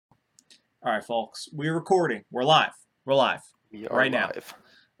All right, folks, we're recording. We're live. We're live We are right now.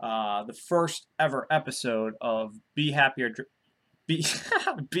 live. The first ever episode of Be Happy or Be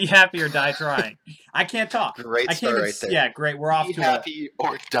Be Happy or Die Trying. I can't talk. Great I can't start even. right there. Yeah, great. We're off Be to happy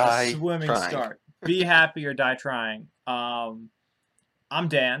or a die swimming trying. start. Be Happy or Die Trying. I'm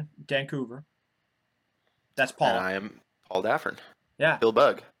Dan Coover. That's And Paul. I am Paul Daffern. Yeah,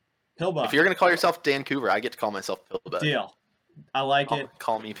 Pillbug. If Pillbug. you're going to call yourself Dan Coover, I get to call myself Pillbug. Deal. I like it.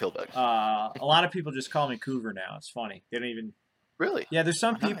 Call me Pillbug. A lot of people just call me Coover now. It's funny. They don't even. Really? Yeah, there's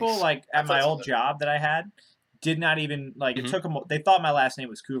some Oh, people nice. like at That's my like old something. job that I had did not even like it Mhm. took them. They thought my last name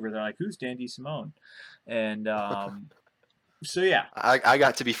was Coover. They're like, "Who's Dan Simone?" And so yeah, I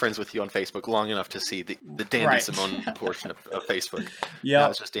got to be friends with you on Facebook long enough to see the Dandy right. Simone portion of Facebook. Now Yep,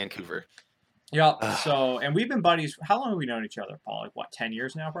 it's just Dan Coover. yep. Ugh. So and we've been buddies. How long have we known each other, Paul? Like what, 10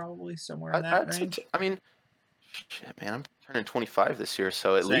 years now, probably somewhere in that I'd say, range. I mean, shit, man, I'm turning 25 this year,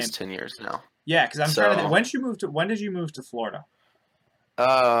 so at Same. least 10 years now. Yeah, because I'm trying to think. So, When did you move to Florida?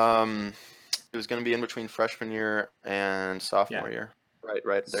 um, it was going to be in between freshman year and Yeah. sophomore year.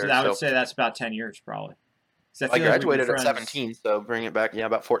 Right So there. I would So say that's about 10 years, probably. 'Cause I I feel like we've been graduated at friends. 17, so bring it back, yeah,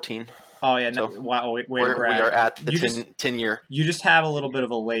 about 14. Oh yeah, no, So wow, way to we brag. are at the You 10, just 10 year, you just have a little bit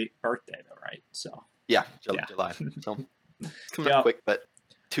of a late birthday, though, right? So yeah, yeah. July. So it's coming up Yep. quick, but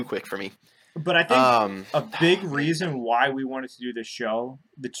too quick for me. But I think Um, a big man, reason why we wanted to do this show,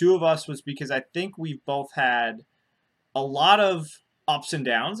 the two of us, was because I think we've both had a lot of ups and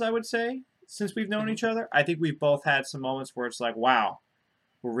downs, I would say, since we've known mhm, each other. I think we've both had some moments where it's like, wow,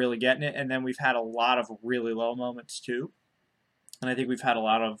 we're really getting it. And then we've had a lot of really low moments too. And I think we've had a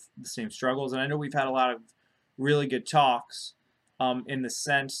lot of the same struggles. And I know we've had a lot of really good talks in the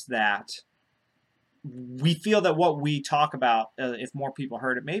sense that we feel that what we talk about, if more people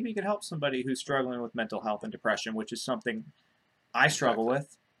heard it, maybe it could help somebody who's struggling with mental health and depression, which is something I struggle exactly.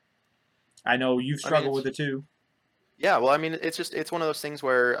 with. I know you've I mean, struggled with it too. yeah, well, I mean, it's one of those things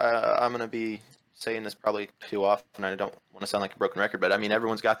where I'm gonna be saying this probably too often. I don't want to sound like a broken record, but I mean,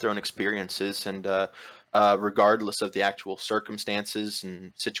 everyone's got their own experiences, and regardless of the actual circumstances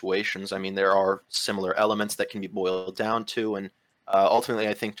and situations, I mean, there are similar elements that can be boiled down to, and ultimately,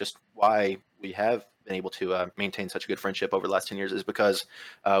 I think just why we have been able to maintain such a good friendship over the last 10 years is because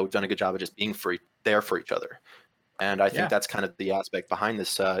we've done a good job of just being there for each other. And I think Yeah, that's kind of the aspect behind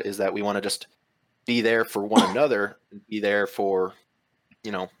this is that we want to just be there for one another, and be there for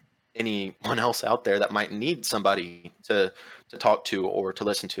you know anyone else out there that might need somebody to talk to or to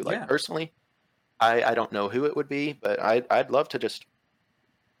listen to. Like yeah, personally, I don't know who it would be, but I'd love to just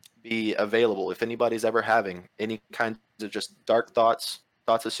be available if anybody's ever having any kinds of just dark thoughts,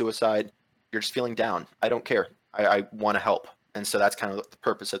 thoughts of suicide. You're just feeling down. I don't care. I want to help, and so that's kind of what the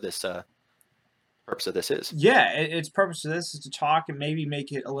purpose of this. Purpose of this is. yeah. Its purpose of this is to talk and maybe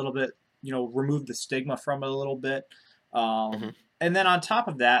make it a little bit, remove the stigma from it a little bit. Hmm. And then on top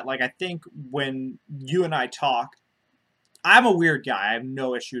of that, like I think when you and I talk, I'm a weird guy. I have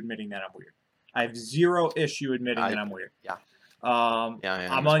no issue admitting that I'm weird. I have zero issue admitting that I I'm weird. Yeah, yeah, I I'm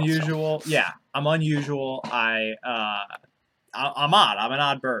am as well. So unusual. Yeah, I'm unusual. I'm odd. I'm an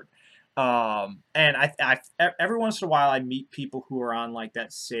odd bird. And every once in a while I meet people who are on like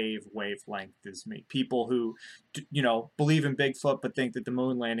that same wavelength as me. People who, believe in Bigfoot but think that the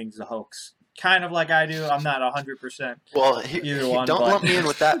moon landing is a hoax. Kind of like I do. I'm not 100% well, either one, don't but lump me in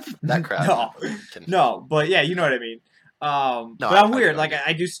with that crowd. no, no. But yeah, you know what I mean. No, But I'm I weird. do, I Like do.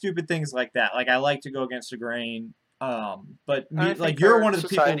 I do stupid things like that. Like I like to go against the grain. But I me, like think you're our one of the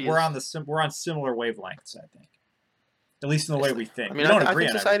people. society is. We're on similar wavelengths. I think, at least in the way Honestly, we think. I We mean, don't I agree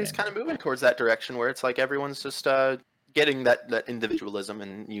think on society's everything. kind of moving towards that direction where it's like everyone's just getting that individualism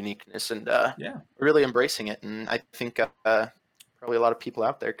and uniqueness and Yeah, really embracing it. And I think probably a lot of people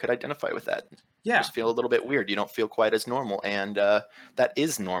out there could identify with that. yeah. Just feel a little bit weird. You don't feel quite as normal, and that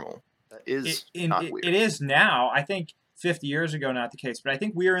is normal. That is not It weird. is now. I think 50 years ago, not the case. But I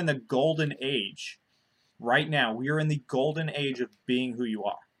think we are in the golden age right now. We are in the golden age of being who you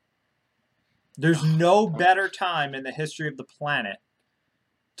are. There's Ugh, no don't- better time in the history of the planet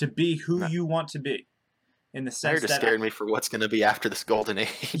to be who no, you want to be. In the now you're sense just that, scaring me for what's going to be after this golden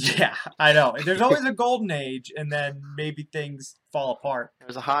age. yeah, I know. There's always a golden age, and then maybe things fall apart.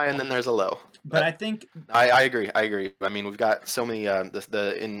 There's a high and then there's a low. But I But think, I agree. I agree. I mean, we've got so many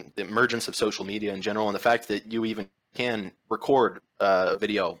the emergence of social media in general, and the fact that you even can record a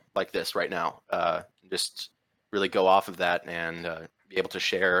video like this right now, just really go off of that and be able to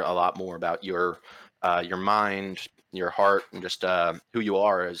share a lot more about your mind, your heart, and just who you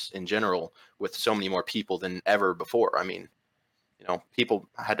are as in general with so many more people than ever before. I mean, people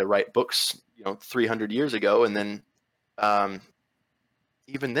had to write books, 300 years ago, and then um,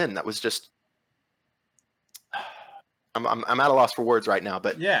 even then, that was just. I'm at a loss for words right now,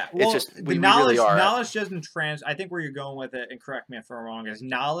 but Yeah, it's well, just the we really knowledge are at. knowledge doesn't I think where you're going with it, and correct me if I'm wrong, is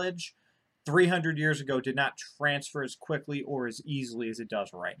knowledge 300 years ago did not transfer as quickly or as easily as it does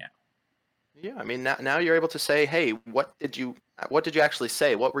right now. Yeah, I mean now you're able to say, hey, what did you actually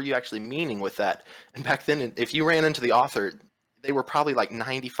say? What were you actually meaning with that? And back then, if you ran into the author, they were probably like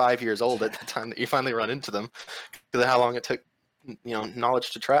 95 years old at the time that you finally run into them, because of how long it took,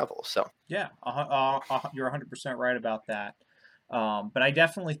 knowledge to travel. So Yeah, you're 100% right about that. But I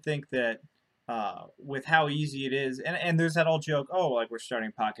definitely think that with how easy it is, and there's that old joke, oh, like we're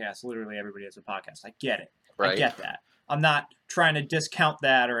starting a podcast. Literally everybody has a podcast. I get it. I right. get that. I'm not trying to discount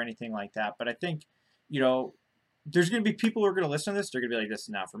that or anything like that. But I think, you know, there's going to be people who are going to listen to this. They're going to be like, this is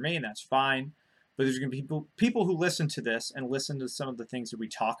not for me, and that's fine. But there's going to be people who listen to this and listen to some of the things that we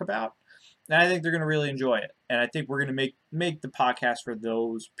talk about, and I think they're going to really enjoy it. And I think we're going to make the podcast for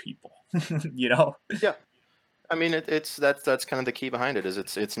those people. You know? Yeah. I mean, that's kind of the key behind it, is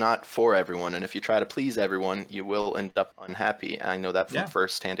it's not for everyone, and if you try to please everyone, you will end up unhappy. I know that from Yeah.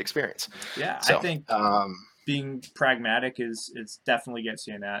 firsthand experience. Yeah, So, I think being pragmatic is definitely gets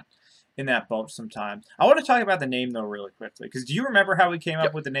you in that boat sometimes. I want to talk about the name though really quickly, because do you remember how we came up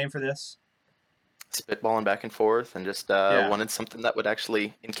yep, with the name for this? spitballing back and forth, and just Yeah. wanted something that would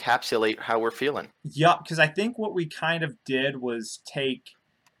actually encapsulate how we're feeling. Yup, because I think what we kind of did was take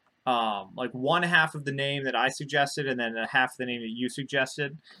like one half of the name that I suggested and then a half of the name that you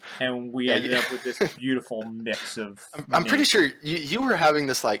suggested, and we Yeah, ended up with this beautiful mix of I'm pretty names. sure you were having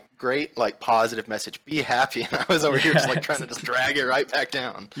this like great like positive message, be happy, and I was over here just like trying to just drag it right back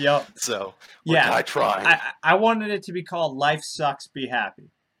down. Yep. So Yeah. I tried. I wanted it to be called Life Sucks, Be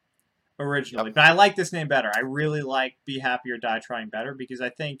Happy originally, Yep. but I like this name better. I really like Be Happy or Die Trying better, because I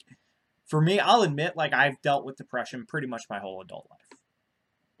think for me, I'll admit, like, I've dealt with depression pretty much my whole adult life.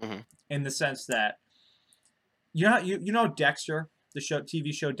 Mhm. In the sense that you know Dexter, the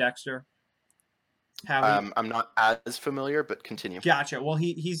TV show Dexter. How I'm not as familiar, but continue. Gotcha. Well,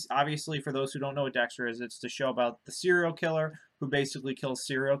 he's obviously, for those who don't know what Dexter is, it's the show about the serial killer who basically kills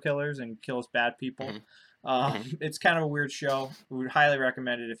serial killers and kills bad people. Mhm. It's kind of a weird show. We would highly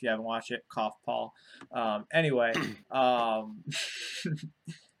recommend it if you haven't watched it. Cough, Paul. Anyway,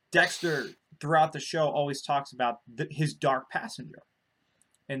 Dexter throughout the show always talks about his dark passenger,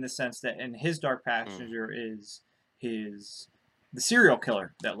 in the sense that, and his dark passenger is the serial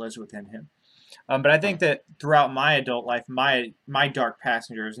killer that lives within him. But I think that throughout my adult life, my dark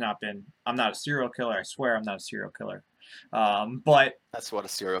passenger has not been. I'm not a serial killer. I swear, I'm not a serial killer. But That's what a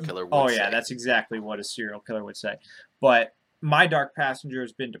serial killer would oh say. yeah, that's exactly what a serial killer would say. But my dark passenger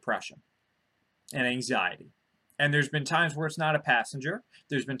has been depression and anxiety. And there's been times where it's not a passenger.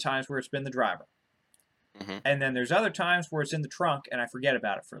 There's been times where it's been the driver. Mm-hmm. And then there's other times where it's in the trunk and I forget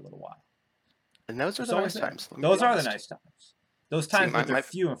about it for a little while. And those are the nice times. Those are the nice times. Those times, but they're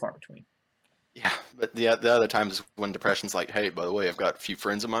few and far between. Yeah, but the other times is when depression's like, hey, by the way, I've got a few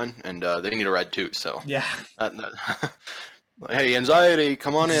friends of mine, and they need a ride too. So yeah, hey, anxiety,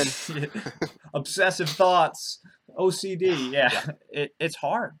 come on in. Obsessive thoughts, OCD. Yeah. It's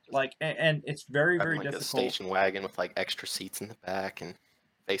hard. Like, and it's very difficult. A station wagon with like extra seats in the back and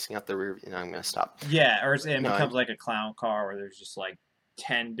facing out the rear. I'm gonna stop. Yeah, or it becomes like a clown car where there's just like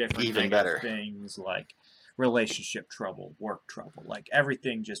 10 different even better things, like relationship trouble, work trouble, like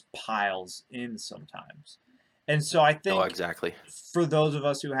everything just piles in sometimes. And so I think exactly for those of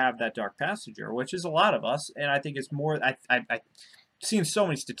us who have that dark passenger, which is a lot of us, and I think it's more, I've seen so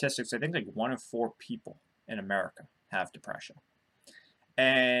many statistics, I think like 1 in 4 people in America have depression.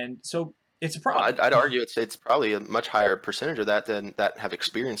 And so it's a problem. I'd argue it's probably a much higher percentage of that than that have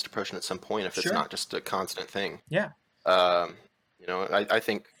experienced depression at some point, if it's not just a constant thing. Yeah. I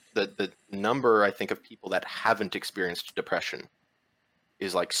think the number of people that haven't experienced depression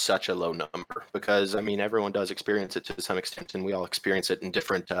is like such a low number, because I mean everyone does experience it to some extent, and we all experience it in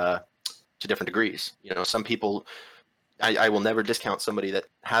different to different degrees. Some people, I will never discount somebody that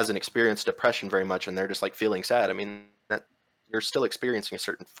hasn't experienced depression very much and they're just like feeling sad. I mean, that you're still experiencing a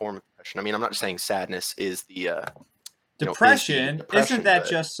certain form of depression. I mean, I'm not saying sadness is the depression. Isn't that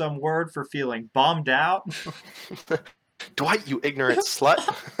just some word for feeling bummed out? Dwight, you ignorant slut.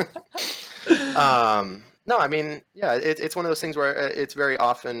 No, I mean, yeah, it's one of those things where it's very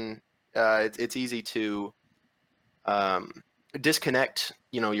often it's easy to disconnect,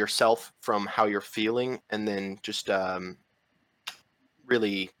 yourself from how you're feeling, and then just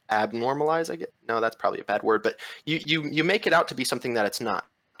really abnormalize. That's probably a bad word, but you make it out to be something that it's not,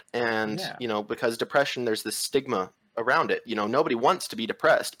 and because depression, there's this stigma around it. Nobody wants to be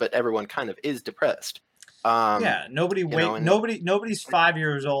depressed, but everyone kind of is depressed. Yeah, nobody You know, wait. and Nobody's 5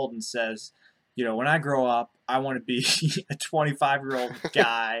 years old and says, when I grow up, I want to be a 25-year-old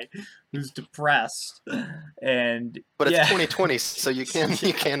guy who's depressed. And but it's yeah, 2020, so you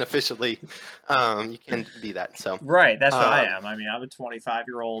can officially you can be that. So right. That's what I um, am. I mean, I'm a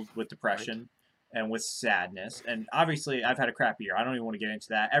 25-year-old with right. depression and with sadness, and obviously, I've had a crap year. I don't even want to get into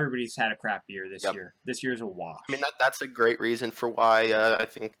that. Everybody's had a crap year this Yep. year. This year's a I mean wash. that's a great reason for why I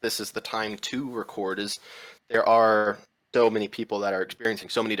think this is the time to record. Is there are so many people that are experiencing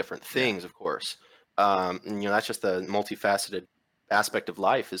so many different Yeah, things, of course. And that's just the multifaceted aspect of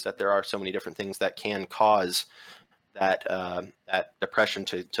life. Is that there are so many different things that can cause that depression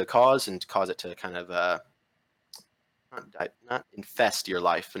to cause and cause it to kind of not infest your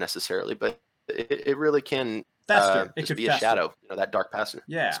life necessarily, but it really can fester. It just could be a fester. shadow. That dark past.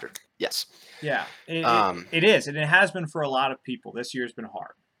 Yeah, Yes. yeah. Um, It is, and it has been for a lot of people. This year's been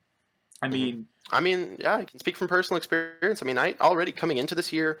hard. I mhm. mean, I mean, yeah, I can speak from personal experience. I mean, I already coming into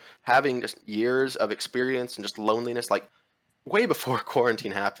this year having just years of experience and just loneliness, like way before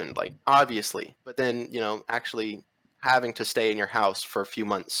quarantine happened, like obviously, but then actually having to stay in your house for a few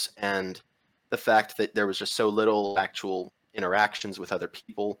months and the fact that there was just so little actual interactions with other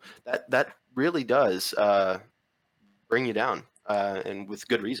people, that really does bring you down, and with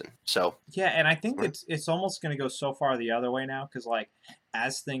good reason. So yeah, and I think mhm, it's almost going to go so far the other way now because like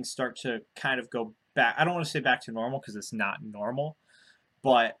as things start to kind of go back, I don't want to say back to normal because it's not normal,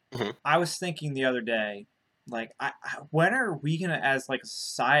 but mhm, I was thinking the other day, like, when are we gonna, as like a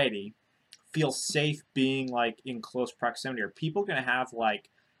society, feel safe being like in close proximity? Are people gonna have like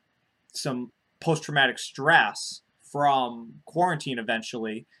some post traumatic stress from quarantine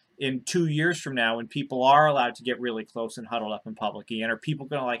eventually in 2 years from now when people are allowed to get really close and huddled up in public again? Are people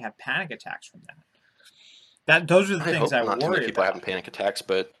gonna like have panic attacks from that? Those are the I things hope I not too many worry people are having about. panic attacks,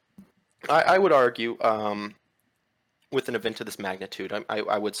 but I would argue, with an event of this magnitude,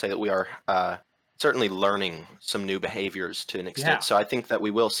 I would say that we are certainly learning some new behaviors to an extent. Yeah, So I think that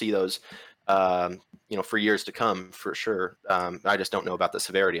we will see those, for years to come, for sure. I just don't know about the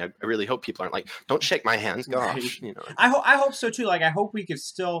severity. I really hope people aren't like, "Don't shake my hands, right. gosh," I hope so too. Like I hope we could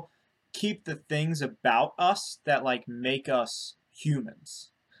still keep the things about us that like make us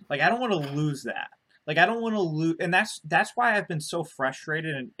humans. Like I don't want to lose that. Like I don't want to lose, and that's why I've been so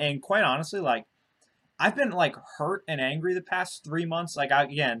frustrated and quite honestly, like I've been like hurt and angry the past 3 months. Like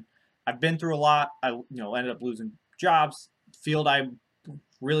again, I've been through a lot. I ended up losing jobs. Field I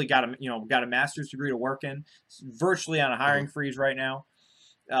really got a master's degree to work in. It's virtually on a hmm hiring freeze right now.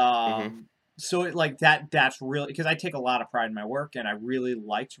 hmm So like that's really because I take a lot of pride in my work and I really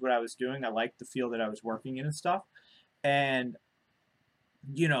liked what I was doing. I liked the field that I was working in and stuff. And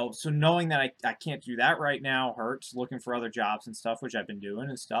so knowing that I can't do that right now hurts. Looking for other jobs and stuff, which I've been doing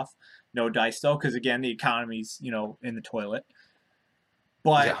and stuff. No dice though, because again the economy's in the toilet.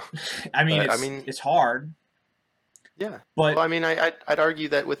 But Yeah. I mean But I it's mean, it's hard. yeah. Well, But I mean, I'd argue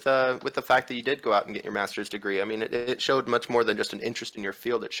that with the fact that you did go out and get your master's degree, I mean, it showed much more than just an interest in your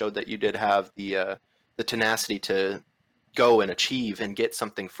field. It showed that you did have the tenacity to go and achieve and get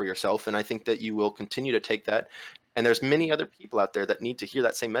something for yourself. And I think that you will continue to take that. And there's many other people out there that need to hear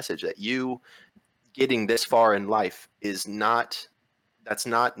that same message, that you getting this far in life is not that's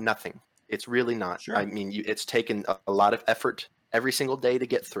not nothing. It's really not. I sure, mean, it's taken a lot of effort every single day to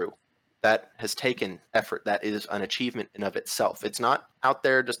get through. That has taken effort. That is an achievement in of itself. It's not out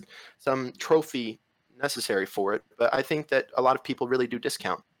there just some trophy necessary for it. But I think that a lot of people really do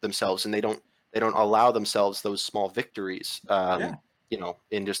discount themselves, and they don't allow themselves those small victories. yeah.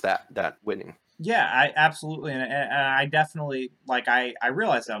 In just that winning. Yeah, I absolutely, and I definitely like. I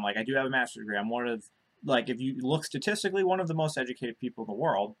realize that I'm like I do have a master's degree. I'm one of like if you look statistically, one of the most educated people in the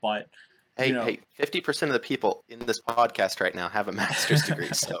world. But you Hey, know, 50% of the people in this podcast right now have a master's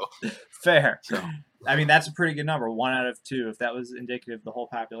degree. fair. So I mean that's a pretty good number. 1 out of 2, if that was indicative of the whole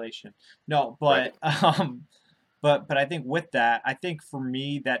population. No, right. but I think with that, I think for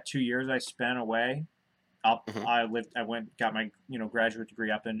me that 2 years I spent away up, hmm I went got my graduate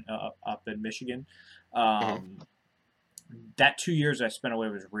degree up in Michigan. hmm Um, that 2 years I spent away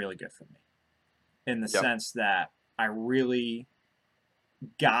was really good for me in the Yep. sense that I really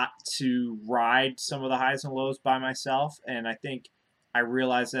got to ride some of the highs and lows by myself. And I think I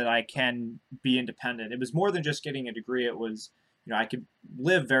realized that I can be independent. It was more than just getting a degree. It was, I could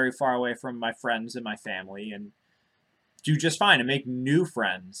live very far away from my friends and my family and do just fine and make new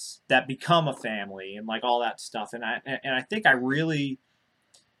friends that become a family and like all that stuff. And I think I really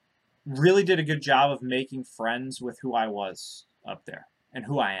did a good job of making friends with who I was up there and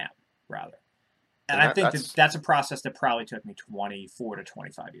who I am rather. And And I that think that that's that's a process that probably took me 24 to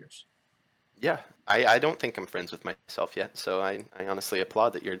 25 years. Yeah, I don't think I'm friends with myself yet, so I honestly applaud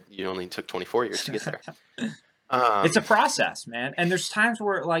that you only took 24 years to get there. It's a Um, process, man. And there's times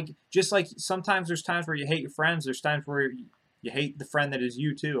where, like, just like sometimes there's times where you hate your friends. There's times where you hate the friend that is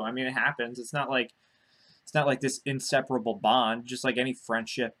you too. I mean, it happens. It's not like this inseparable bond. Just like any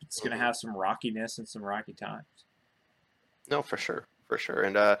friendship, it's gonna mhm. have some rockiness and some rocky times. No, for sure.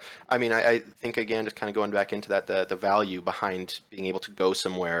 And I mean, I think again, just kind of going back into that, the value behind being able to go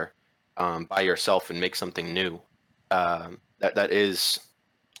somewhere by yourself and make something new. That is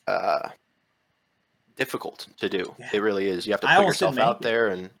uh, difficult to do. Yeah, It really is. You have to I put almost didn't yourself make out it. there,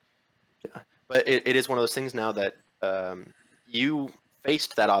 and but it is one of those things now that you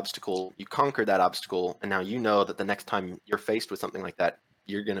faced that obstacle, you conquered that obstacle, and now you know that the next time you're faced with something like that,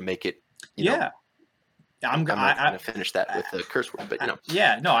 you're gonna make it. You know, Yeah, I'm. I'm not gonna finish that with a curse word, but you know.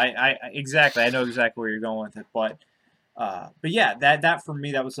 Yeah, no, exactly. I know exactly where you're going with it, but yeah, that for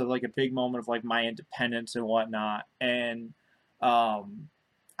me, that was like a big moment of like my independence and whatnot, and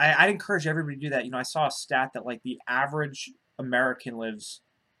I'd encourage everybody to do that. I saw a stat that like the average American lives,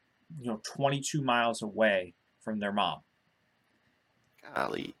 22 miles away from their mom,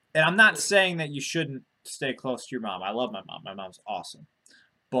 Golly. and I'm not saying that you shouldn't stay close to your mom. I love my mom. My mom's awesome,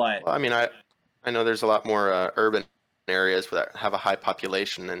 but Well, I mean, I know there's a lot more urban areas that have a high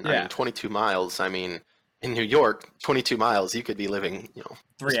population, and I mean, yeah, 22 miles. I mean, in New York, 22 miles, you could be living,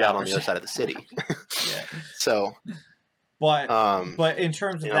 just three about on the hours. other side of the city. Yeah. So, But um, but in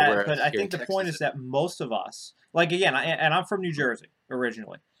terms of that, whereas but I here in think the point Texas, is that most of us, like again, and I'm from New Jersey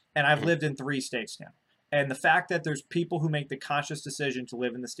originally, and I've Mhm. lived in 3 states now. And the fact that there's people who make the conscious decision to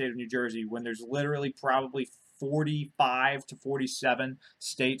live in the state of New Jersey when there's literally probably 45 to 47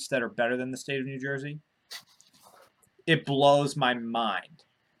 states that are better than the state of New Jersey, it blows my mind.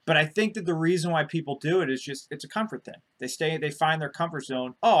 But I think that the reason why people do it is just it's a comfort thing. They find their comfort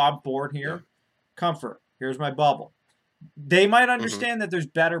zone. Oh, I'm bored Yeah. here. Comfort. Here's my bubble. They might Hmm. understand that there's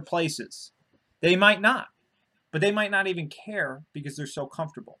better places. They might not, but they might not even care because they're so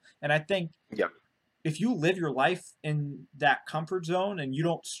comfortable. And I think Yeah. if you live your life in that comfort zone and you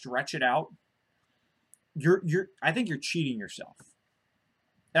don't stretch it out, you're I think you're cheating yourself.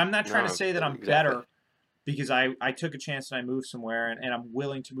 And I'm not trying to No, say that I'm exactly. better because I took a chance and I moved somewhere and I'm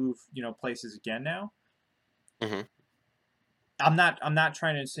willing to move, places again now. Hmm. I'm not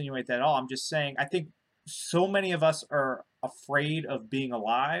trying to insinuate that at all. I'm just saying I think so many of us are afraid of being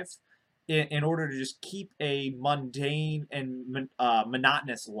alive in order to just keep a mundane and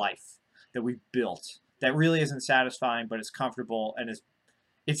monotonous life that we've built that really isn't satisfying, but it's comfortable and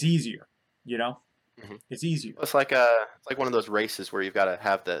it's easier. You know, Hmm. it's easier. It's like one of those races where you've got to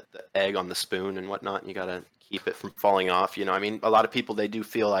have the egg on the spoon and whatnot, and you got to keep it from falling off. I mean, a lot of people, they do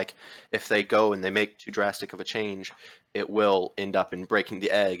feel like if they go and they make too drastic of a change, it will end up in breaking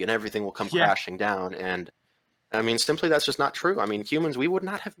the egg and everything will come Yeah, crashing down. And I mean, simply that's just not true. I mean, humans, we would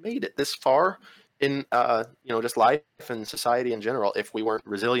not have made it this far in just life and society in general if we weren't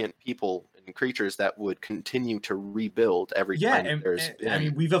resilient people and creatures that would continue to rebuild every yeah, time and, there's and I been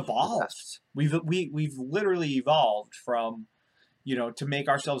mean we've a disaster. evolved. We've literally evolved from to make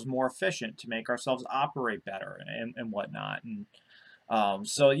ourselves more efficient, to make ourselves operate better and whatnot. And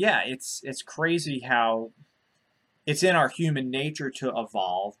so yeah, it's crazy how it's in our human nature to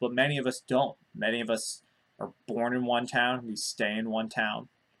evolve, but many of us don't. Many of us are born in one town, we stay in one town,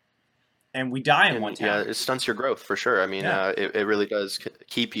 and we die in one And yeah, town. it stunts your growth for sure. I mean, Yeah, it really does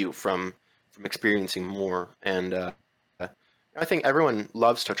keep you from experiencing more. And I think everyone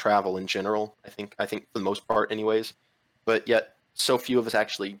loves to travel in general. I think for the most part, anyways. But yet, so few of us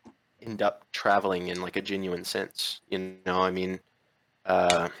actually end up traveling in like a genuine sense. I mean,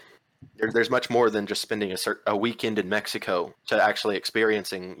 uh, there's much more than just spending a weekend in Mexico to actually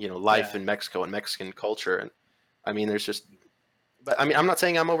experiencing life yeah, in Mexico and Mexican culture. And I mean, there's just but I mean, I'm not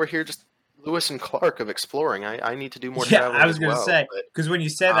saying I'm over here just Lewis and Clark of exploring. I need to do more yeah. I traveling was as gonna well. say because when you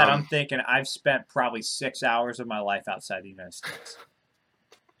say But that, I'm thinking I've spent probably 6 hours of my life outside the United States,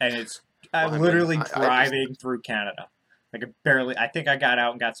 and it's well, I'm I mean, literally I just driving through Canada. Like I think I got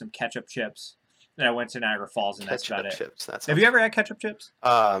out and got some ketchup chips. Then I went to Niagara Falls, and that's about ketchup it. chips. That Have sounds you ever fun. had ketchup chips?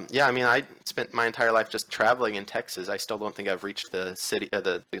 Yeah, I mean, I spent my entire life just traveling in Texas. I still don't think I've reached the city,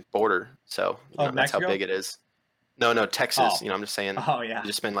 the border. So Oh, that's how Mexico? big it is. No, no, Texas. Oh, I'm just saying, oh you yeah.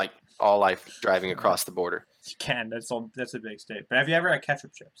 just spend like all life driving across the border. You can. That's a big state. But have you ever had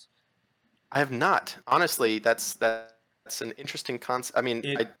ketchup chips? I have not. Honestly, that's an interesting concept. I mean,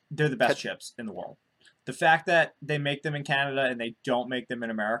 It I they're the best catch. chips in the world. The fact that they make them in Canada and they don't make them in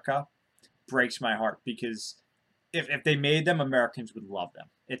America breaks my heart because if they made them, Americans would love them.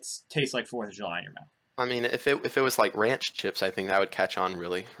 It tastes like 4th of July in your mouth. I mean, if it was like ranch chips, I think that would catch on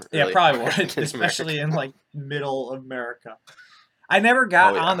Yeah, really probably hard would, in especially America. in like middle America. I never Oh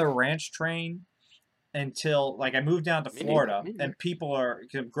got yeah, on the ranch train until like I moved down to me neither. Florida, Me and neither. people are,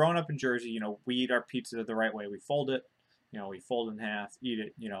 cause growing up in Jersey, we eat our pizza the right way. We fold it, we fold it in half, eat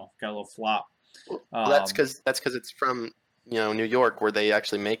it, got a little flop. Well, Um, that's because it's from New York where they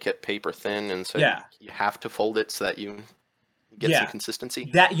actually make it paper thin, and so yeah, you have to fold it so that you get some yeah. consistency.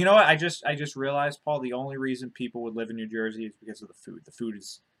 That you know what I just realized, Paul. The only reason people would live in New Jersey is because of the food. The food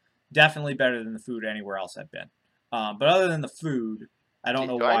is definitely better than the food anywhere else I've been. But other than the food, I don't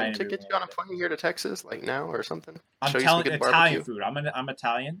know Do I why need to anybody get would you on a live. plane here to Texas, like now or something? I'm Show you some telling good Italian barbecue. food. I'm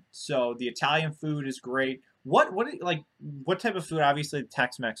Italian, so the Italian food is great. Like what type of food? Obviously,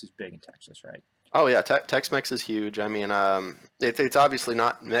 Tex-Mex is big in Texas, right? Oh yeah, Tex-Mex is huge. I mean, it's obviously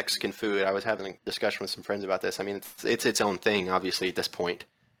not Mexican food. I was having a discussion with some friends about this. I mean, it's its own thing, obviously at this point.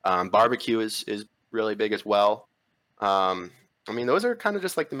 Barbecue is really big as well. Um, I mean, those are kind of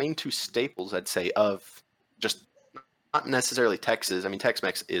just like the main two staples, I'd say, of just not necessarily Texas. I mean,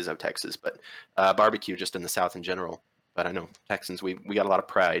 Tex-Mex is of Texas, but barbecue just in the South in general. But I know Texans, we got a lot of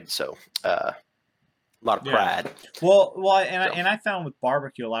pride, so a lot of Yeah. pride. Well, and I, So and I found with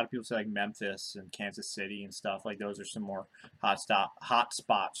barbecue, a lot of people say like Memphis and Kansas City and stuff like those are some more hot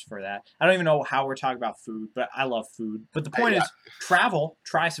spots for that. I don't even know how we're talking about food, but I love food. But the point yeah, is, travel,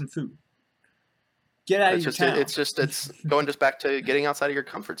 try some food, get out of your town. it's going just back to getting outside of your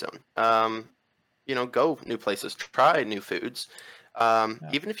comfort zone. Go new places, try new foods, Yeah.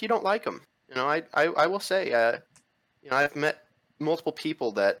 even if you don't like them. I will say, I've met multiple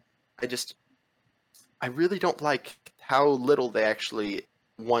people that I just I really don't like how little they actually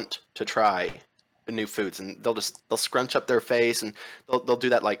want to try new foods, and they'll scrunch up their face, and they'll do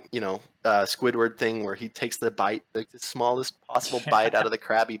that like Squidward thing where he takes the bite, like the smallest possible bite out of the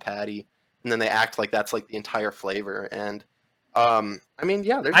Krabby Patty, and then they act like that's like the entire flavor. And I mean,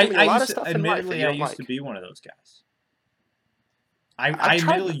 yeah, there's I, gonna be a I lot of used to, stuff in life that admittedly, you I don't used to like. be one of those guys. I I've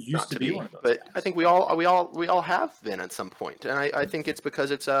tried admittedly used not to to be one be, of those but I guys. think we all have been at some point, and I think it's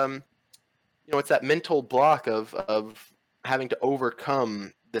because it's that mental block of having to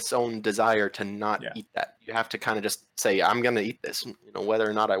overcome this own desire to not Yeah. eat that. You have to kind of just say, I'm going to eat this, whether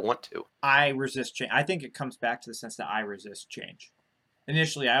or not I want to. I resist change. I think it comes back to the sense that I resist change.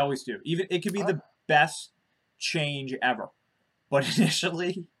 Initially, I always do. Even it could be Oh, the best change ever, but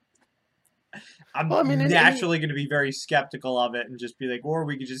initially, I'm well, I mean, naturally going to be very skeptical of it and just be like, or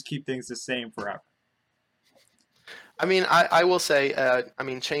we could just keep things the same forever. I mean, I will say, I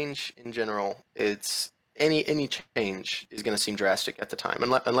mean, change in general, it's any change is going to seem drastic at the time,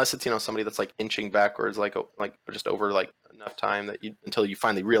 unless it's somebody that's like inching backwards, like just over like enough time that you until you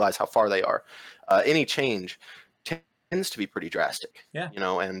finally realize how far they are. Any change tends to be pretty drastic, Yeah,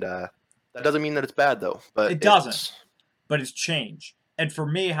 and that doesn't mean that it's bad though, but it doesn't, it's but it's change. And for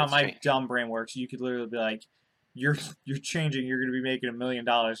me, how it's my change. dumb brain works, you could literally be like, "You're changing. You're going to be making $1 million,"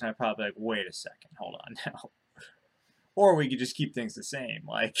 and I'd probably be like, "Wait a second, hold on now." Or we could just keep things the same.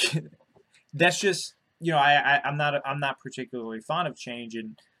 Like that's just I'm not particularly fond of change,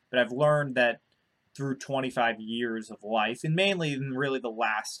 but I've learned that through 25 years of life, and mainly in really the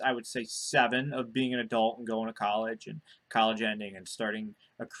last, I would say, 7 of being an adult and going to college and college ending and starting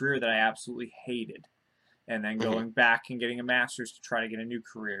a career that I absolutely hated, and then Hmm. going back and getting a master's to try to get a new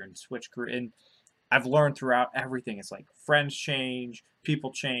career and switch career. And I've learned throughout everything. It's like friends change,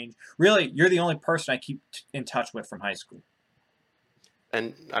 people change. Really, you're the only person I keep in touch with from high school.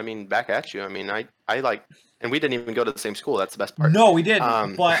 And I mean, back at you. I mean, I like, and we didn't even go to the same school. That's the best part. No, we didn't.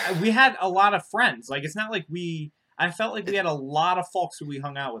 Um, But we had a lot of friends. Like it's not like we. I felt like we had a lot of folks who we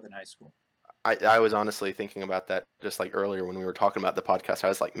hung out with in high school. I was honestly thinking about that just like earlier when we were talking about the podcast. I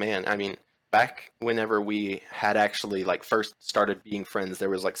was like, man, I mean, back whenever we had actually like first started being friends, there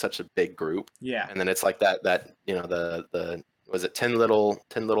was like such a big group, Yeah, and then it's like that the was it ten little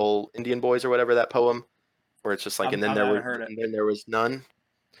Indian boys or whatever that poem, where it's just like, I haven't heard it. and then there was none.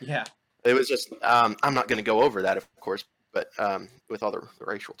 Yeah, It was just I'm not going to go over that, of course, but with all the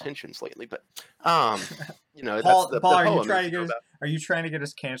racial tensions lately, but um, that's Paul, the poem is about. are you trying to get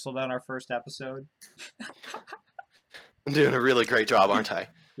us canceled on our first episode? I'm doing a really great job, aren't I?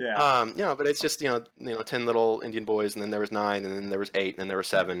 Yeah, But it's just 10 little Indian boys, and then there was 9, and then there was 8, and then there were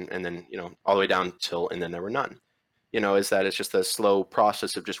 7, and then all the way down till, and then there were none. Is that it's just a slow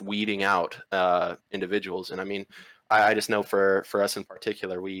process of just weeding out individuals, and I mean, I just know for us in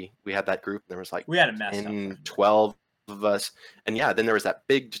particular, we had that group, and there was like we had a messed up 10, friend group. 12 of us, and yeah, then there was that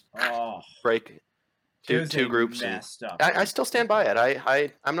big Oh, break, it two was two a groups, and messed up I friend still group. stand by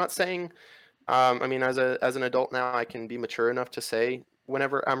it. I'm not saying I mean, as an adult now, I can be mature enough to say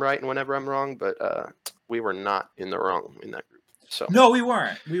whenever I'm right and whenever I'm wrong, but we were not in the wrong in that group. So No, we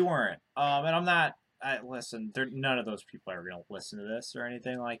weren't. We weren't. And I'm not. Listen, none of those people are going to listen to this or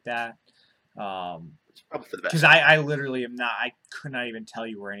anything like that. it's probably for the Because best. I literally am not. I could not even tell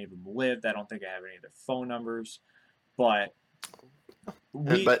you where any of them lived. I don't think I have any of their phone numbers. But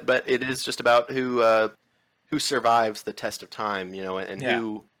we, But it is just about who survives the test of time, and yeah,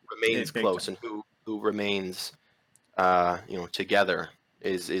 who remains big close time. and who remains together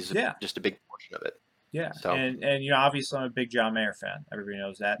is Yeah, just a big portion of it. yeah, So and obviously I'm a big John Mayer fan. Everybody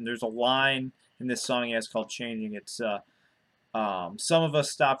knows that. And there's a line in this song he has called "Changing." It's some of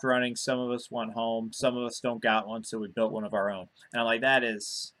us stopped running, some of us went home, some of us don't got one, so we built one of our own. And I'm like,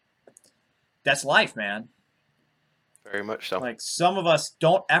 that's life, man. very much so. Like some of us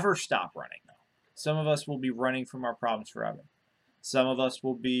don't ever stop running. Some of us will be running from our problems forever. Some of us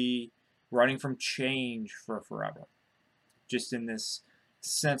will be running from change for forever. Just in this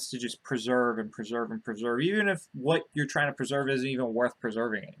sense to just preserve and preserve and preserve, even if what you're trying to preserve isn't even worth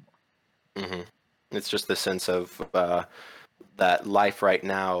preserving anymore. It's just the sense of that life right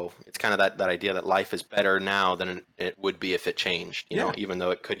now. It's kind of that idea that life is better now than it would be if it changed. Yeah, Even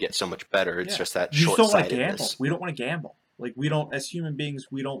though it could get so much better, it's yeah. just that You just don't want to gamble. short-sightedness. We don't want to gamble. Like we don't, as human beings,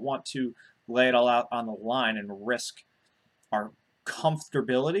 we don't want to lay it all out on the line and risk our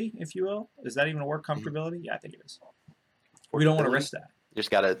comfortability, if you will. Is that even a word, Mhm. comfortability? Yeah, I think it is. We don't want to risk that. You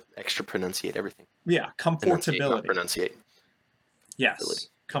just gotta extra pronunciate everything. Yeah, Enunciate, not comfortability. pronunciate. Yes,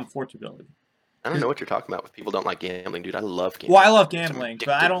 comfortability. I don't know what you're talking about with people don't like gambling, dude. I love Well, I gambling. love It's gambling, but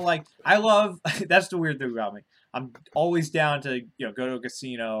I addictive. don't like. I love. That's the weird thing about me. I'm always down to go to a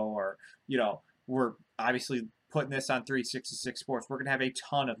casino or we're obviously putting this on 366 Sports. We're gonna have a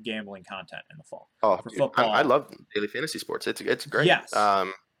ton of gambling content in the fall Oh, for dude, I football. love daily fantasy sports. It's great. Yes, we're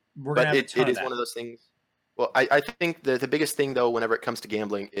gonna But have a it ton of is one that. of those things. Well, I think the biggest thing though, whenever it comes to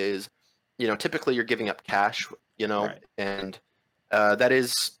gambling, is typically you're giving up cash, Right. and that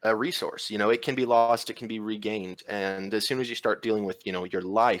is a resource. It can be lost, it can be regained, and as soon as you start dealing with your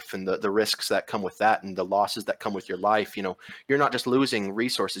life and the risks that come with that and the losses that come with your life, you're not just losing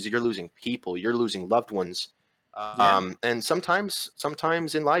resources, you're losing people, you're losing loved ones. Yeah. And sometimes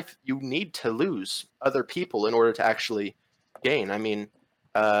in life you need to lose other people in order to actually gain. I mean,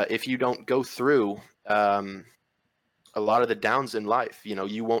 if you don't go through a lot of the downs in life,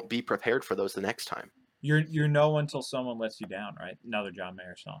 you won't be prepared for those the next time. You're no one until someone lets you down. Right. Another John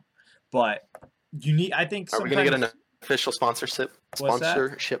Mayer song, but you need. I think Are we going to get sometimes. an official sponsorship What's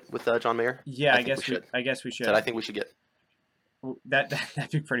that? with John Mayer? Yeah, I I think we guess we. should. I guess we Said I should. think we should get. That'd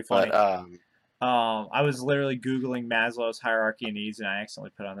be pretty But funny. I was literally Googling Maslow's hierarchy of needs and I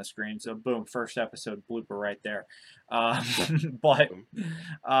accidentally put it on the screen. So, boom, first episode blooper right there. Um, but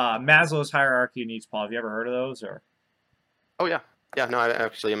Maslow's hierarchy of needs, Paul, have you ever heard of those? Or oh yeah, yeah. No, I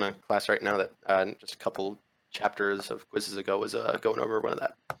actually am in a class right now that just a couple chapters of quizzes ago was going over one of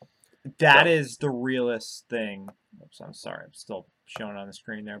that. that So is the realest thing. Oops, I'm sorry, I'm still showing on the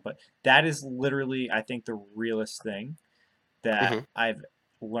screen there, but that is literally, I think, the realest thing that mhm. I've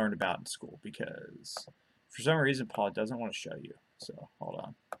learned about in school because for some reason, Paul doesn't want to show you. So, hold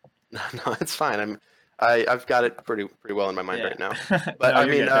on. No, it's fine. I've got it pretty well in my mind Yeah. right now. But No, I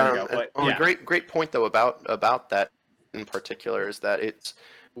you're mean, good. There we go. But a yeah, great point though about that in particular is that it's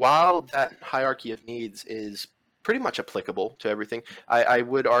while that hierarchy of needs is pretty much applicable to everything, I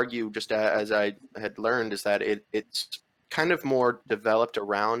would argue just as I had learned is that it's kind of more developed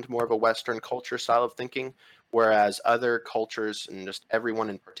around more of a Western culture style of thinking, whereas other cultures and just everyone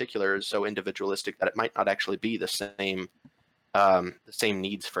in particular is so individualistic that it might not actually be the same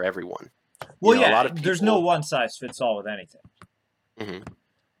needs for everyone. well, A yeah, lot of there's no people. one size fits all with anything. Mhm.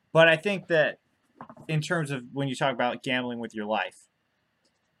 But I think that in terms of when you talk about gambling with your life,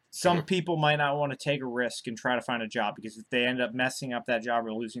 some Mhm. people might not want to take a risk and try to find a job because if they end up messing up that job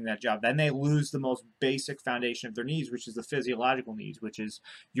or losing that job, then they lose the most basic foundation of their needs, which is the physiological needs, which is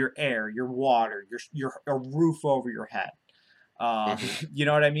your air, your water, your a roof over your head. Mhm. You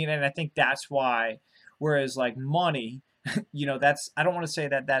know what I mean? And I think that's why, whereas like money, that's I don't want to say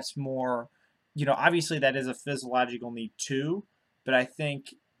that that's more, obviously that is a physiological need too, but I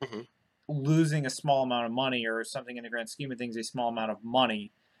think Mhm. losing a small amount of money or something in the grand scheme of things, a small amount of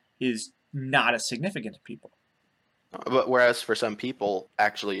money is not as significant to people. But whereas for some people,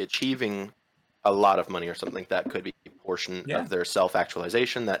 actually achieving a lot of money or something like that could be a portion Yeah. of their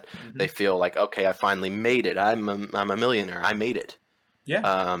self-actualization that Hmm. they feel like, okay, I finally made it. I'm a millionaire. I made it. Yeah.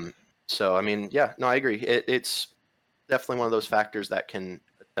 Um, so I mean, yeah, no, I agree. It's definitely one of those factors that can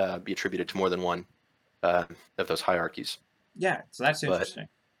be attributed to more than one of those hierarchies. Yeah. So that's But interesting.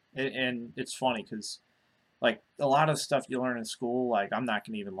 And it's funny because like a lot of stuff you learn in school, like I'm not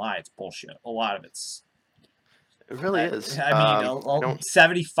gonna even lie, it's bullshit. A lot of it's, It really is. I mean, I don't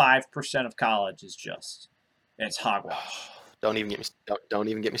 75% of college is just it's hogwash. don't even get me don't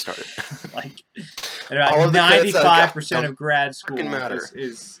even get me started. Like, and All about of the credits that I got 95% of grad school fucking matter.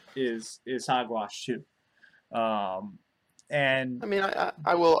 is hogwash too. And I mean,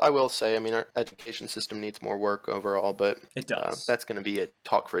 I will say, I mean, our education system needs more work overall, but it does. that's going to be a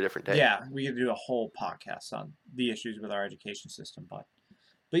talk for a different day. Yeah, we could do a whole podcast on the issues with our education system, but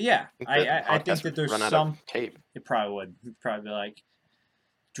yeah, I think that there's run out some. of tape. It probably would. We'd probably be like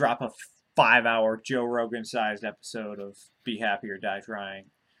drop a 5-hour Joe Rogan sized episode of Be Happy or Die Trying.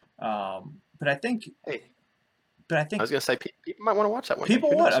 But I think. Hey, But I I think was going to say people might want to watch that one. people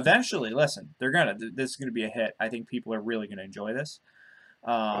Who would knows? eventually listen. They're gonna. This is gonna be a hit. I think people are really gonna enjoy this.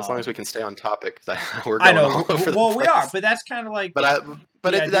 As long as we can stay on topic, 'cause we're I going know. all over the Well, we are, place. but that's kind of like. But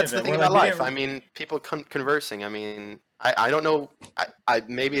idea that's of the it. thing We're about like, we life. didn't- I mean, people conversing. I mean, I don't know. I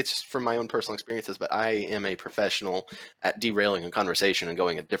maybe it's just from my own personal experiences, but I am a professional at derailing a conversation and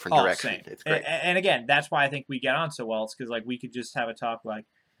going a different direction. Same. It's great. And again, that's why I think we get on so well. It's because like we could just have a talk like,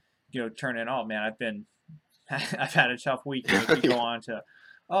 turn in. Oh man, I've had a tough week. And we could go on to,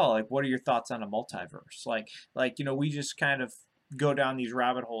 like what are your thoughts on a multiverse? Like we just kind of go down these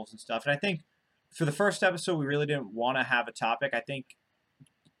rabbit holes and stuff. And I think for the first episode, we really didn't want to have a topic. I think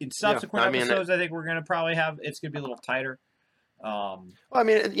in subsequent episodes, I think we're gonna probably it's gonna be a little tighter. Well, I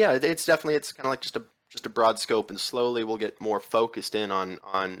mean, yeah, it's kind of like just a broad scope, and slowly we'll get more focused in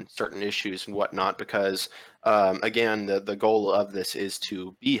on certain issues and whatnot. Because again, the goal of this is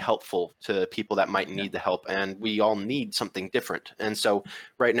to be helpful to people that might need the help, and we all need something different. And so,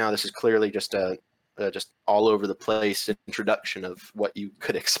 right now, this is clearly just just all over the place introduction of what you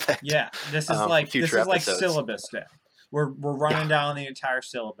could expect. Yeah, this is like syllabus day. We're running down the entire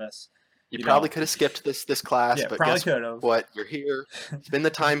syllabus. You probably could have skipped this class, Yeah, but probably guess could have. what? You're here. Spend the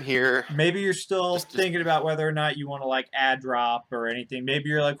time here. Maybe you're still thinking about whether or not you want to like ad drop or anything. Maybe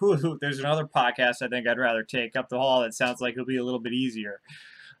you're like, ooh, there's another podcast I think I'd rather take up the hall that sounds like it'll be a little bit easier.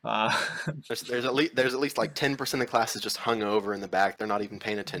 There's at least like 10% of classes just hung over in the back. They're not even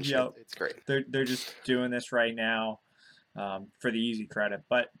paying attention. Yep. It's great. They're just doing this right now for the easy credit.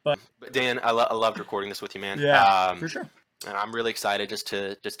 But Dan, I loved recording this with you, man. Yeah, for sure. And I'm really excited just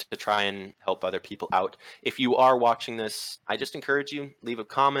to try and help other people out. If you are watching this, I just encourage you, leave a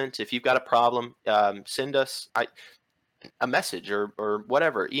comment. If you've got a problem, send us a message or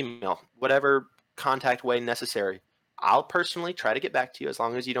whatever, email, whatever contact way necessary. I'll personally try to get back to you, as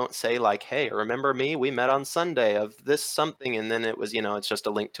long as you don't say like, hey, remember me? We met on Sunday of this something. And then it was, it's just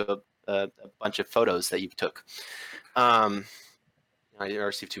a link to a bunch of photos that you took. I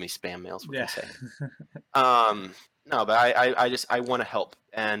received too many spam mails. What can I say? No, but I want to help.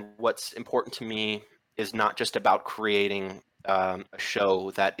 And what's important to me is not just about creating a show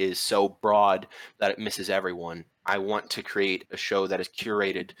that is so broad that it misses everyone. I want to create a show that is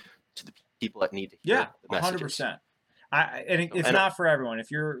curated to the people that need to hear the messages. 100%. And it's not for everyone.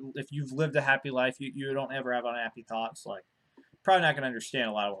 If you've lived a happy life, you don't ever have unhappy thoughts. Like, probably not going to understand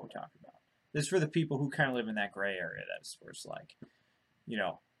a lot of what we're talking about. This is for the people who kind of live in that gray area. That's where it's like,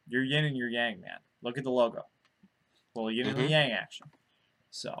 you're yin and you're yang, man. Look at the logo. Well, yin and yang action.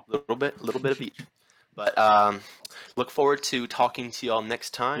 So a little bit of each. But look forward to talking to y'all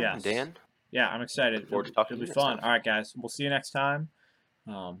next time. Yes. Dan. Yeah, I'm excited. Look forward to talking It'll be fun. All right, guys. We'll see you next time.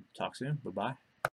 Talk soon. Bye-bye.